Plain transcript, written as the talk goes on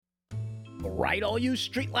Right, all you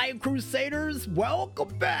Streetlight Crusaders,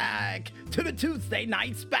 welcome back to the Tuesday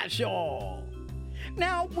Night Special.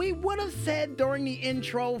 Now, we would have said during the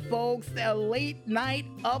intro, folks, the late night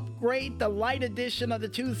upgrade, the light edition of the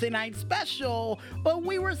Tuesday Night Special, but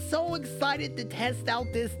we were so excited to test out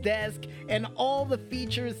this desk and all the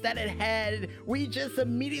features that it had, we just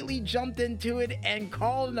immediately jumped into it, and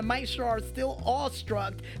Carl and the Maestro are still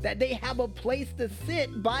awestruck that they have a place to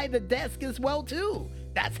sit by the desk as well, too.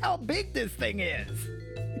 That's how big this thing is.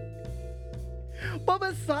 But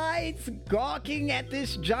besides gawking at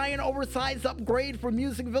this giant oversized upgrade for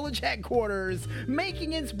Music Village headquarters,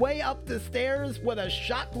 making its way up the stairs with a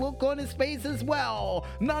shocked look on his face as well,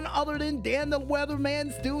 none other than Dan the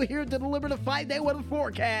Weatherman Stu here to deliver the 5-day weather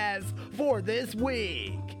forecast for this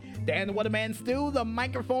week. Dan the Weatherman Stu, the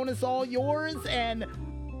microphone is all yours, and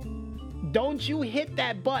don't you hit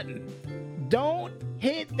that button. Don't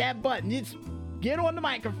hit that button. Just get on the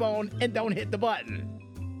microphone and don't hit the button.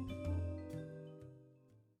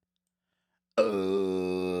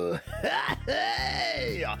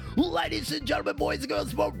 Hey, ladies and gentlemen, boys and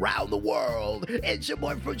girls from around the world, it's your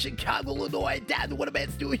boy from Chicago, Illinois, Dan the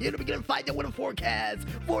Weatherman Stu here to begin to find out what a forecast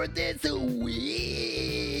for this week.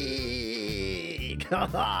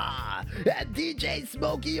 And DJ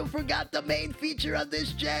Smokey, you forgot the main feature of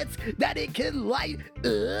this Jets, that it can light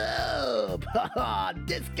up.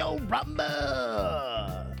 Disco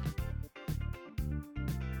Rumba.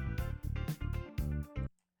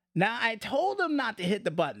 Now, I told him not to hit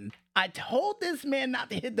the button. I told this man not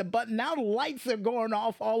to hit the button. Now the lights are going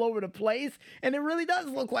off all over the place, and it really does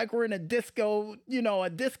look like we're in a disco, a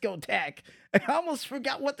discotheque. I almost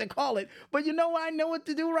forgot what to call it, but you know what I know what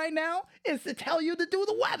to do right now? Is to tell you to do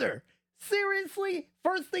the weather. Seriously,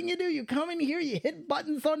 first thing you do, you come in here, you hit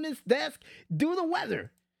buttons on this desk, do the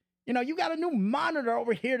weather. You got a new monitor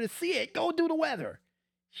over here to see it. Go do the weather.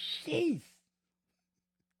 Jeez.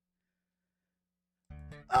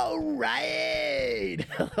 All right,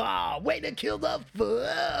 way to kill the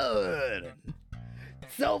fun.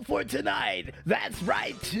 So for tonight, that's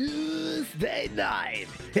right, Tuesday night,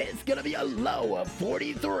 it's gonna be a low of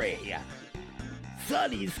 43.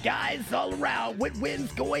 Sunny skies all around with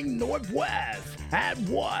winds going northwest at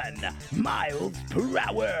 1 miles per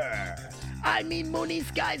hour. I mean moony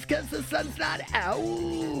skies cause the sun's not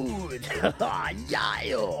out.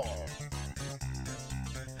 Yeah.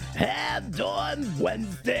 And on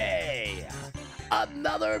Wednesday,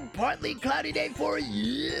 another partly cloudy day for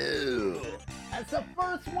you. That's the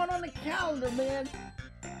first one on the calendar, man.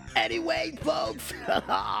 Anyway, folks,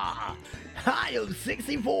 high of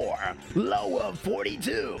 64, low of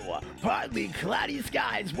 42, partly cloudy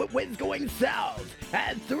skies with winds going south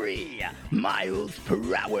at 3 miles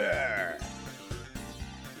per hour.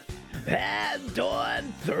 And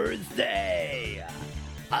on Thursday,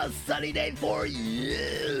 a sunny day for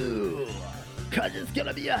you, cause it's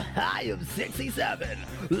gonna be a high of 67,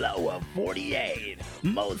 low of 48,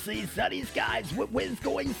 mostly sunny skies with winds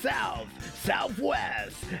going south,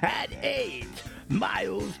 southwest at 8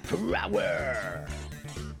 miles per hour.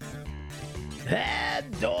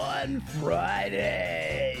 And on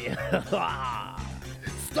Friday,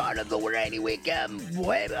 start of the rainy weekend,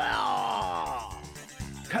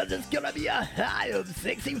 cause it's gonna be a high of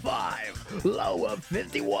 65, low of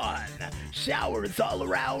 51. Showers all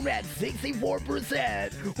around at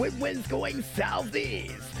 64%, with winds going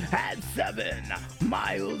southeast at 7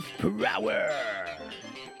 miles per hour.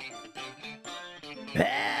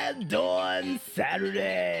 And on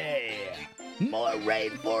Saturday, more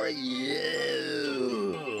rain for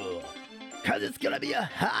you, cause it's gonna be a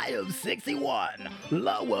high of 61,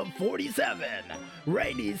 low of 47.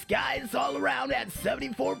 Rainy skies all around at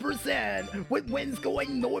 74%, with winds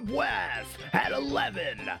going northwest at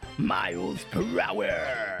 11 miles per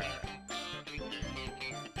hour.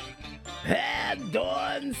 And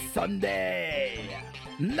on Sunday,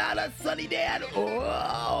 not a sunny day at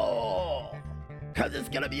all, cause it's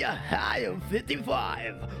gonna be a high of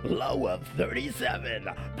 55, low of 37,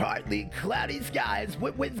 partly cloudy skies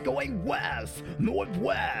with winds going west,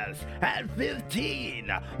 northwest at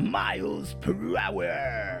 15 miles per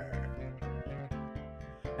hour.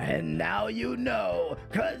 And now you know,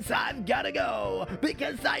 cause I've gotta go,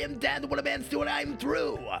 because I am Dan the Weatherman Stu and I'm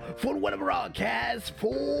through for the weather broadcast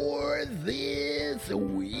for this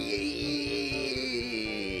week.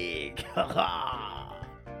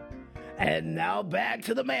 And now back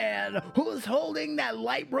to the man who's holding that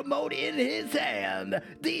light remote in his hand,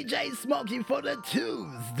 DJ Smokey for the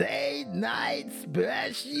Tuesday Night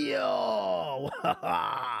Special.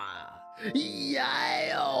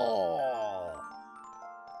 Yeah.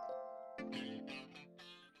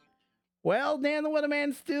 Well, Dan the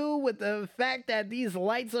Weatherman Stu, with the fact that these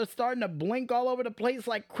lights are starting to blink all over the place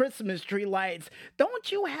like Christmas tree lights,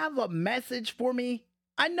 don't you have a message for me?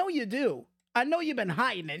 I know you do. I know you've been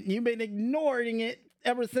hiding it and you've been ignoring it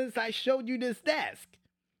ever since I showed you this desk.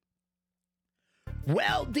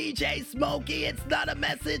 Well, DJ Smokey, it's not a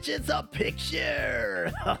message, it's a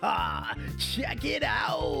picture. Check it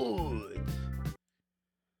out.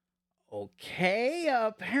 Okay,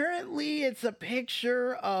 apparently it's a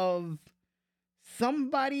picture of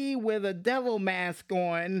somebody with a devil mask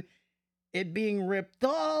on, it being ripped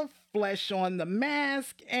off, flesh on the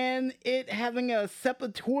mask, and it having a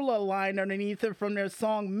Sepultura line underneath it from their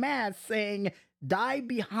song Mask saying, "Die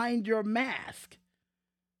behind your mask."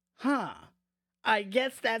 Huh. I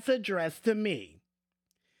guess that's addressed to me.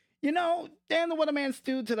 You know, Dan the Weatherman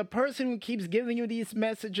Stu, to the person who keeps giving you these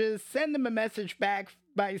messages, send them a message back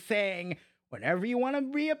by saying, whenever you want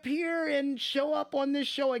to reappear and show up on this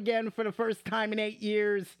show again for the first time in 8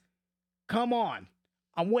 years, come on.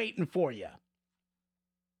 I'm waiting for you.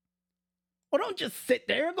 Well, don't just sit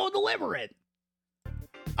there, go deliver it.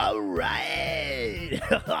 All right.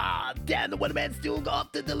 Dan the Weatherman Stu go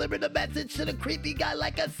off to deliver the message to the creepy guy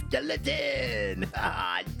like a skeleton.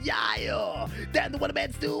 Yeah. Dan the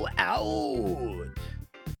Weatherman Stu out.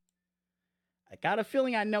 I got a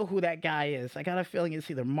feeling I know who that guy is. I got a feeling it's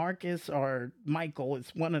either Marcus or Michael.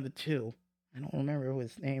 It's one of the two. I don't remember who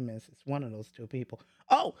his name is. It's one of those two people.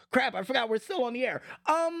 Oh, crap. I forgot we're still on the air.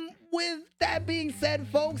 With that being said,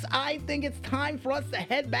 folks, I think it's time for us to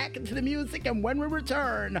head back into the music. And when we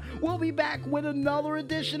return, we'll be back with another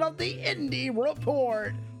edition of the Indie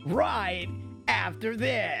Report right after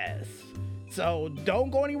this. So don't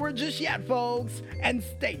go anywhere just yet, folks, and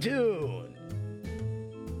stay tuned.